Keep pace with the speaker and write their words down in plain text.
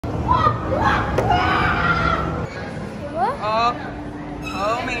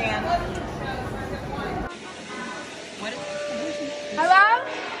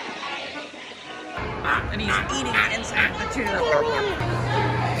And he's eating the inside of the tube.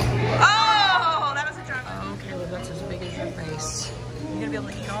 Oh, that was a drop. Oh, Caleb, that's as big as your face. You gonna be able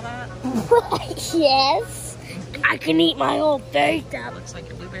to eat all that? Yes. I can eat my whole face up. Looks like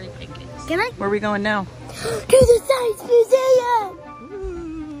your blueberry pancakes. Can I? Where are we going now? To the Science Museum.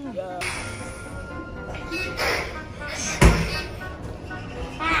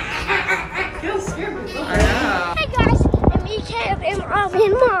 I know. Hey guys, I'm me, Caleb, and Aubrey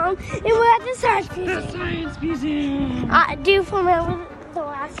and Mom, and we're at the Science Museum. The Science Museum. Do you remember the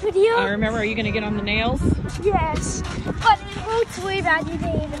last video? I remember. Are you gonna get on the nails? Yes, but it looks way bad. You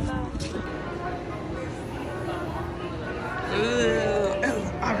didn't even know. Ooh,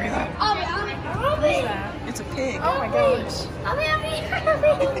 Aubrey, look. Aubrey. It's a pig. Oh my gosh. Aubrey.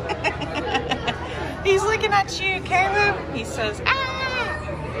 He's looking at you, Caleb. He says, ah.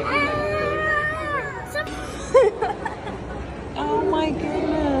 Oh my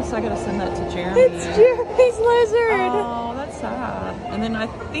goodness. I gotta send that to Jeremy. It's Jeremy's lizard. Oh, that's sad. And then I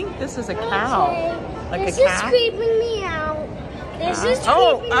think this is a cow. Like this a cat. This is creeping me out. This is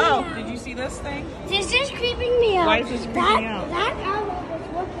creeping me out. Did you see this thing? This is creeping me out. Why is this creeping out? That owl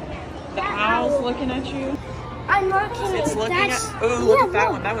is looking at me. The owl's looking at you? I'm looking It's looking at, ooh, look at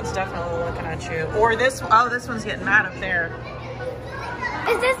that one. That one's definitely looking at you. Or this, oh, this one's getting mad up there.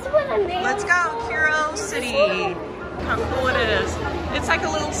 Is this what a name? Let's go, Hero City. How cool it is. It's like a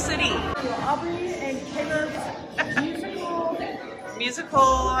little city. Aubrey and Caleb's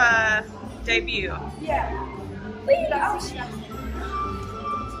Musical debut. yeah.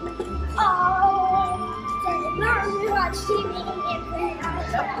 Oh, Mom, we watch TV and play.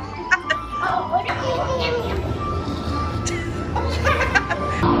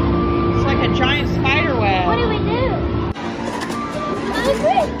 It's like a giant spider web. What do we do?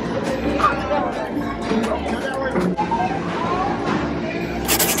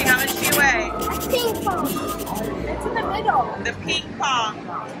 See how much do you weigh? Ping pong. It's in the middle. The ping pong.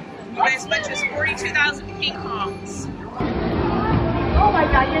 You weigh as much as 42,000 ping pongs. Oh my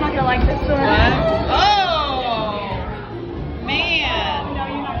god, you're not gonna like this one. What? Oh! Man! No,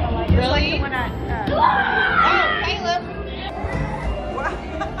 you're not gonna like it. It's like Really? the one at, Oh, Caleb! What?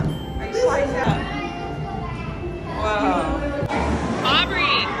 Are you sliding down? Whoa.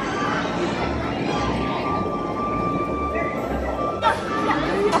 Aubrey!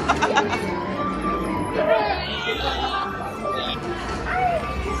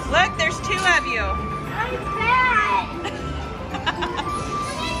 Look, there's two of you. I'm fat.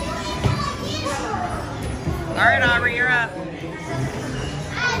 All right, Aubrey, you're up.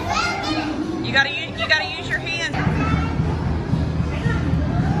 You gotta use your hands.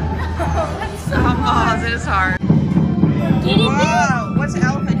 Oh, it is hard. Whoa, what's an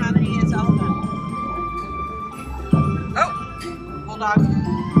elephant? How many is elephant? Oh, bulldog.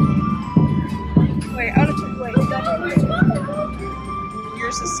 wait, out of two, wait.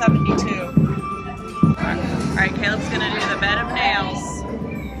 Yours is 72. All right, Caleb's gonna do the bed of nails.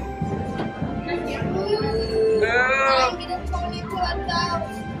 Boom.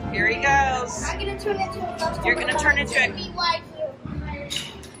 Here he goes. You're gonna turn into a.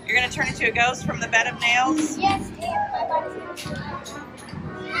 You're gonna turn into a ghost from the bed of nails. Yes,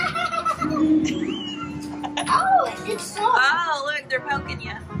 oh, it's so. Oh, look, they're poking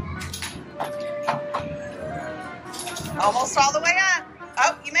you. Almost all the way up.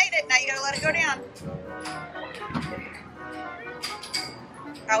 Oh, you made it. Now you gotta let it go down.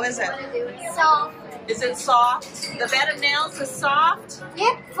 How is it? Soft. Is it soft? The bed of nails is soft?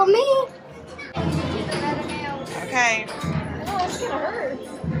 Yep, for me. Okay. Oh, it's gonna hurt.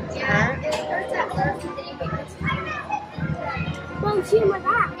 Yeah, it hurts at first. Mom, see my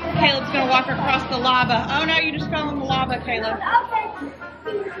back. Caleb's gonna walk across the lava. Oh no, you just fell in the lava, Caleb. Okay.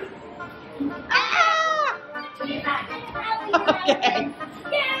 Ah! Okay.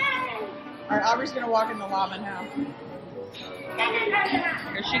 All right, Aubrey's gonna walk in the lava now.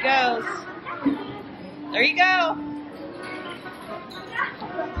 Here she goes. There you go.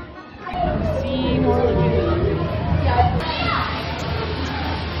 See more lagoon.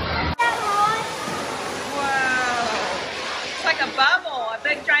 Whoa. It's like a bubble, a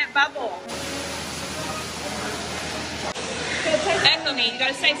big giant bubble. Echo me, you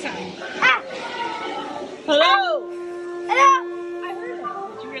gotta say something. Ah. Hello. Hello.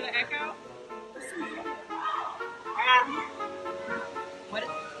 Did you hear the echo? What?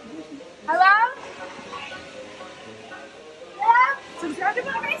 Hello? Hello? Subscribe to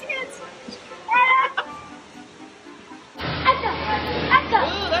my kids. Echo.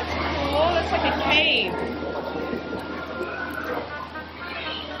 Ooh, that's cool. That's like a cave.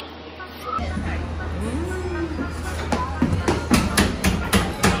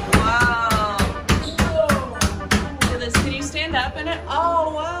 Wow.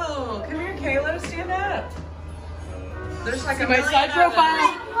 Oh, whoa. Come here, Caleb. Stand up. There's like a my million side of them.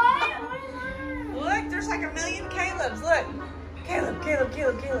 profile. Look, there's like a million Calebs. Look. Caleb, Caleb,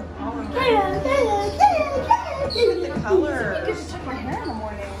 Caleb, Caleb. All over. Look at the colors. I just took my hair in the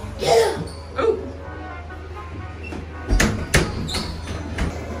morning. Ooh.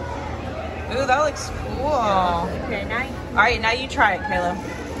 Ooh, that looks cool. Okay, now you... All right, now you try it, Caleb.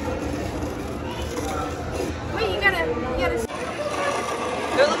 Wait, you gotta... Ooh,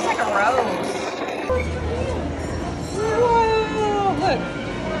 it looks like a rose. Whoa, look.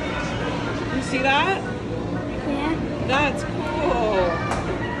 You see that? Yeah. That's cool.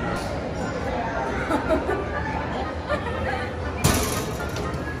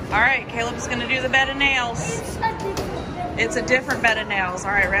 All right, Caleb's gonna do the bed of nails. It's a different bed of nails.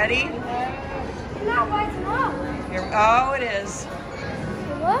 All right, ready? Not white enough. Here, oh, it is.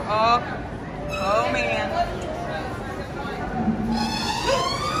 What? Oh man.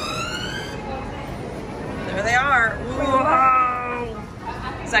 There they are. Whoa.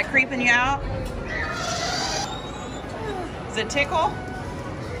 Is that creeping you out? Does it tickle?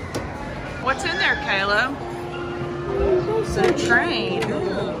 What's in there, Caleb? It's a train.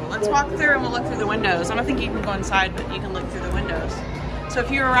 Ooh. Let's walk through and we'll look through the windows. I don't think you can go inside, but you can look through the windows. So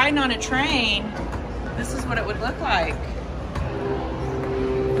if you were riding on a train, this is what it would look like.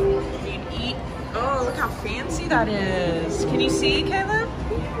 You'd eat. Oh, look how fancy that is. Can you see, Caleb?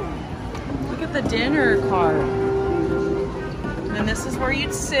 Look at the dinner cart. And then this is where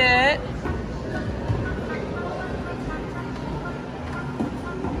you'd sit.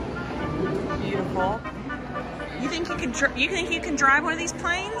 Beautiful. You think you can drive one of these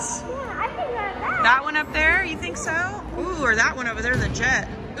planes? Yeah, I think that. That one up there, you think so? Ooh, or that one over there, the jet.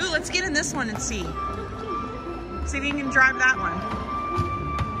 Ooh, let's get in this one and see. See if you can drive that one.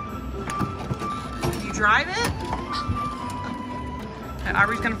 Can you drive it?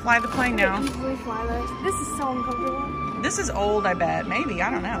 Aubrey's gonna fly the plane now. Easily fly this. This is so uncomfortable. This is old, I bet. Maybe, I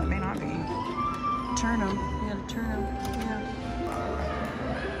don't know, it may not be. Turn them, you gotta turn them, yeah.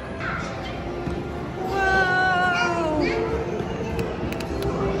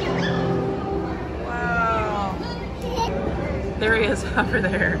 There he is over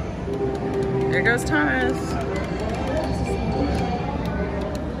there. There goes Thomas.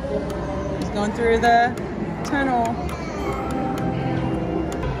 He's going through the tunnel.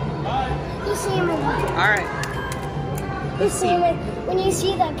 You see him. All right. Let's see. When you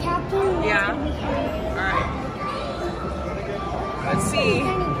see the captain. Yeah. All right. Let's see.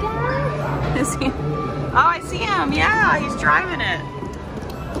 Is he? Oh, I see him. Yeah, he's driving it.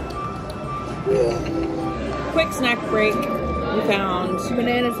 Quick snack break. We found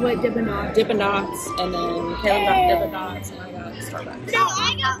Bananas, white Dippin' Dots. Dippin' Dots, and then Caleb got Dippin' Dots, and I got Starbucks. No,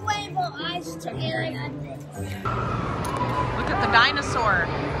 I got Wayville ice too, and I got this. Look at the dinosaur.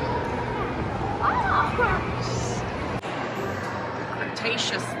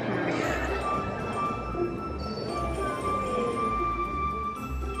 Cretaceous period.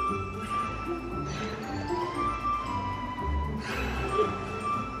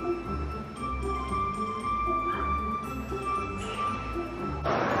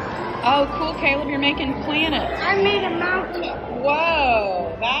 Oh, cool, Caleb, you're making planets. I made a mountain.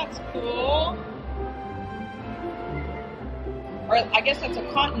 Whoa, that's cool. Or I guess that's a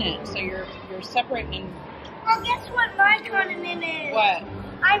continent, so you're separating. Well, guess what my continent is? What?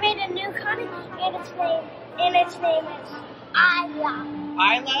 I made a new continent, and its name is Isla.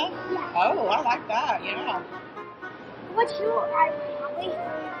 Isla? Yeah. Oh, I like that, yeah. What's your island, Ollie?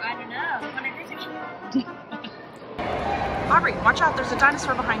 I don't know. When I visit you. Aubrey, watch out, there's a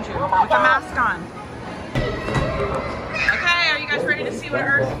dinosaur behind you with a mask on. Okay, are you guys ready to see what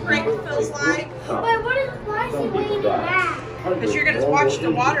earthquake feels like? Wait, why is he leaning back? Because you're going to watch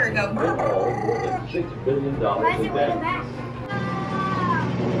the water and go. $6 billion. Why is it leaning back?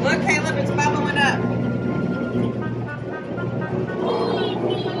 Look, Caleb, it's bubbling up.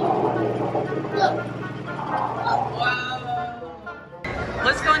 Look. Whoa.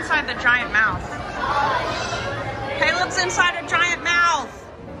 Let's go inside the giant mouth. Caleb's inside a giant mouth.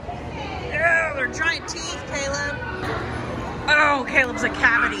 Ew, they're giant teeth, Caleb. Oh, Caleb's a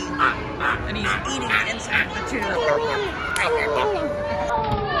cavity. And he's eating the inside of the tooth.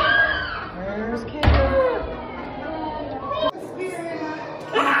 There's Caleb.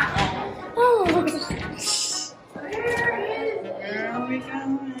 Oh. Where are we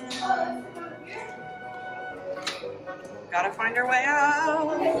going? Gotta find our way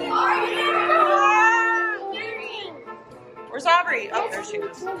out. Where's Aubrey? Oh, there she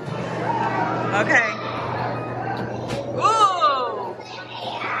is. Okay. Ooh!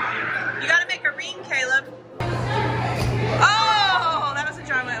 You gotta make a ring, Caleb. Oh!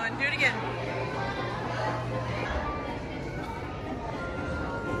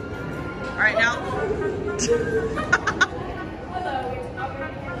 Hello, it's Aubrey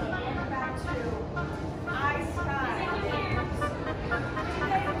and Caleb. Welcome back to I Sky.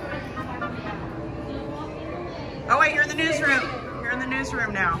 Oh wait, you're in the newsroom. You're in the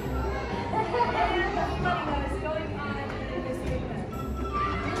newsroom now.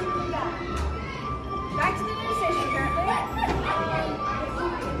 Back to the news station currently.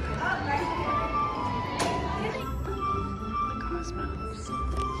 Cosmos.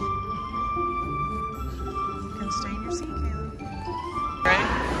 You can stay in your seat, Caleb. Ready?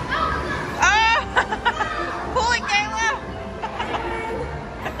 Oh! Pull it, Caleb!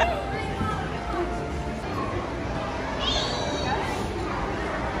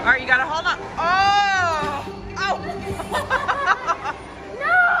 All right, you gotta hold on. Oh! Oh!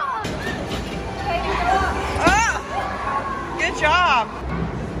 No! Oh! Good job.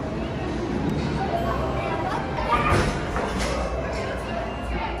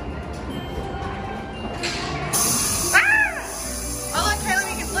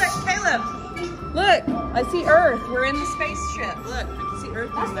 Look, I see Earth. We're in the spaceship. Look, I can see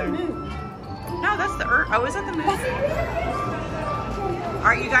Earth in there. No, that's the Earth. Oh, is that the moon? All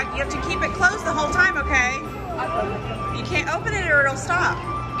right, you have to keep it closed the whole time, okay? You can't open it or it'll stop.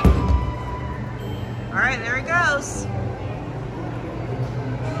 All right, there it goes.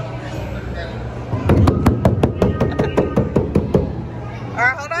 All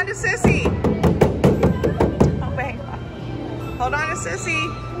right, hold on to Sissy. Oh, wait. Hold on to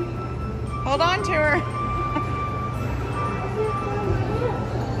Sissy. Hold on to her.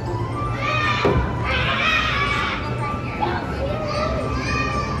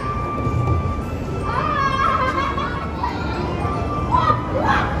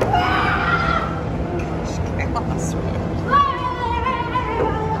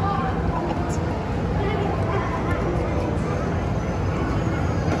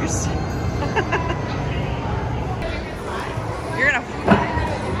 You're gonna.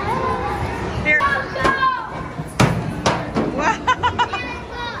 Here.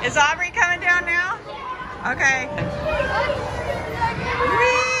 Is Aubrey coming down now? Okay.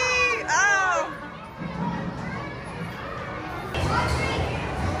 Whee! Oh.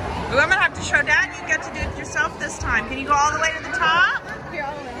 Ooh, I'm gonna have to show Dad. You get to do it yourself this time. Can you go all the way to the top? Here,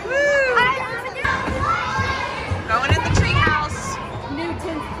 all the way. Woo! Going in the tree house.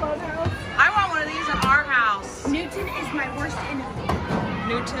 Newton's clubhouse. I want one of these in our house. Newton is my worst enemy.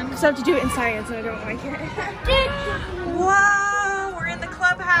 Newton. So I have to do it in science and I don't like it. Whoa, we're in the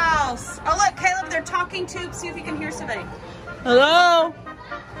clubhouse. Oh look, Caleb, they're talking to, see if you can hear somebody. Hello?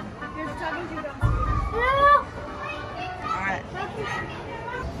 You're talking to them. All right.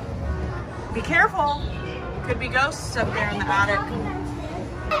 Be careful. Could be ghosts up there in the attic.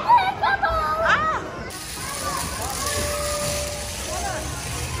 Ah!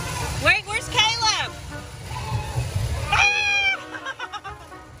 Wait, where's Caleb? Ah!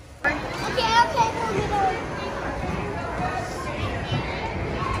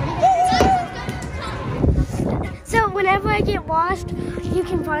 So whenever I get lost, you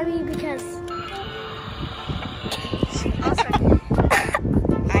can find me because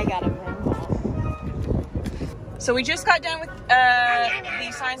I got him. So we just got done with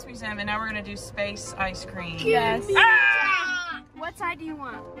the Science Museum, and now we're gonna do space ice cream. Yes. Ah! What side do you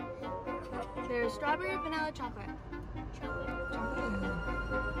want? There's strawberry, vanilla, chocolate.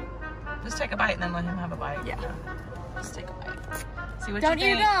 Just take a bite and then let him have a bite. Yeah. Just take a bite. See what Don't you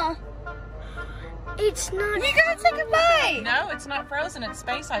eat think. it all. it's not. You gotta take a bite. No, it's not frozen. It's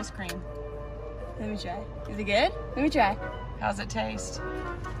space ice cream. Let me try. Is it good? Let me try. How's it taste?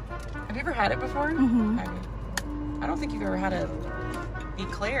 Have you ever had it before? Mm-hmm. Have you? I don't think you've ever had it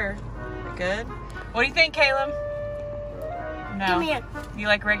eclair. Good. What do you think, Caleb? No. Give me it. You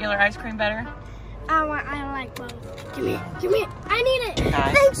like regular ice cream better? I like both. Give me it. Give me it. I need it.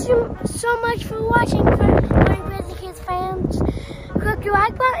 Nice. Thanks you so much for watching, for my Crazy Kids fans. Click the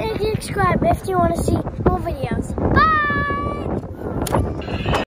like button and subscribe if you want to see more videos.